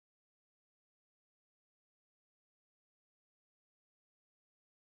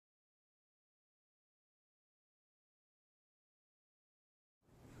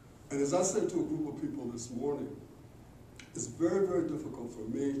And as I said to a group of people this morning, it's very, very difficult for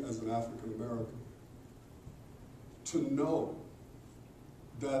me as an African American to know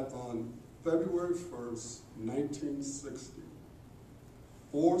that on February 1st, 1960,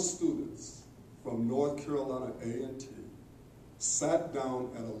 4 students from North Carolina A&T sat down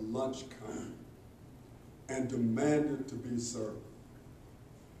at a lunch counter and demanded to be served.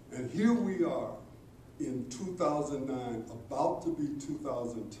 And here we are in 2009, about to be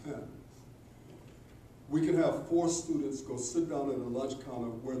 2010. We can have 4 students go sit down at a lunch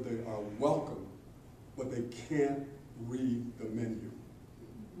counter where they are welcome, but they can't read the menu.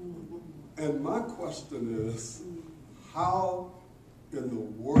 And my question is, how in the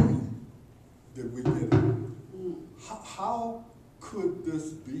world did we get it? How could this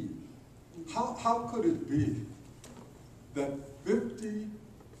be? How could it be that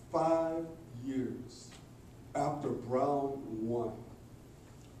 55 years after Brown won,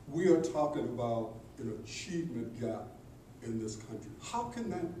 we are talking about an achievement gap in this country? How can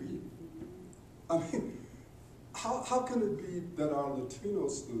that be? I mean, how can it be that our Latino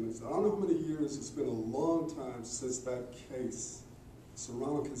students, I don't know how many years, it's been a long time since that case,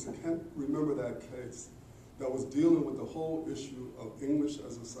 Serrano case, I can't remember that case, that was dealing with the whole issue of English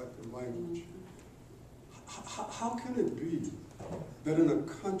as a second language. How can it be that in a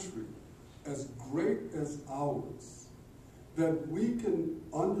country as great as ours, that we can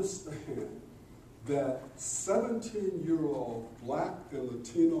understand that 17-year-old Black and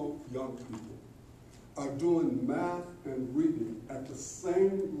Latino young people are doing math and reading at the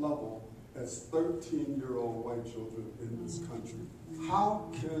same level as 13-year-old white children in this country? How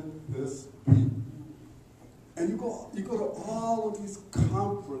can this be? And you go to all of these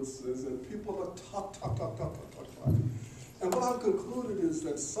conferences and people are talk. And what I've concluded is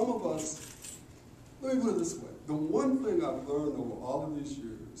that some of us, let me put it this way, the one thing I've learned over all of these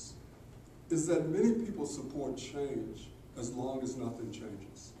years is that many people support change as long as nothing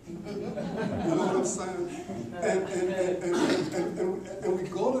changes. You know what I'm saying? And we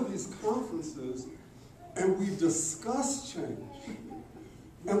go to these conferences and we discuss change.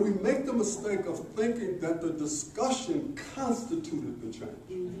 And we make the mistake of thinking that the discussion constituted the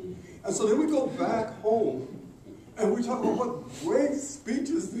change. And so then we go back home and we talk about what great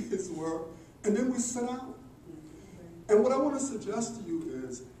speeches these were, and then we sit down. And what I want to suggest to you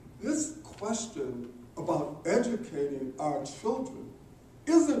is this question about educating our children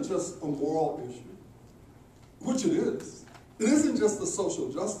isn't just a moral issue, which it is. It isn't just a social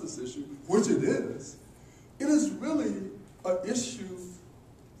justice issue, which it is. It is really an issue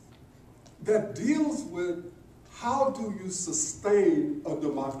that deals with how do you sustain a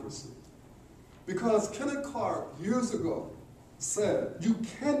democracy. Because Kenneth Clark years ago said you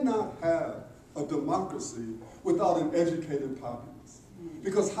cannot have a democracy without an educated populace.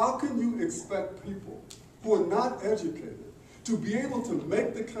 Because how can you expect people who are not educated to be able to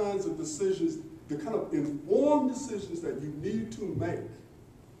make the kinds of decisions, the kind of informed decisions that you need to make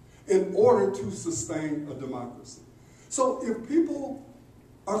in order to sustain a democracy? So if people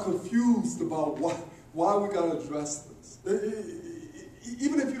are confused about why we got to address this,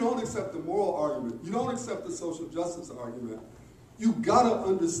 even if you don't accept the moral argument, you don't accept the social justice argument, you got to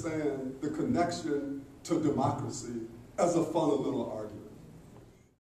understand the connection to democracy as a fundamental argument.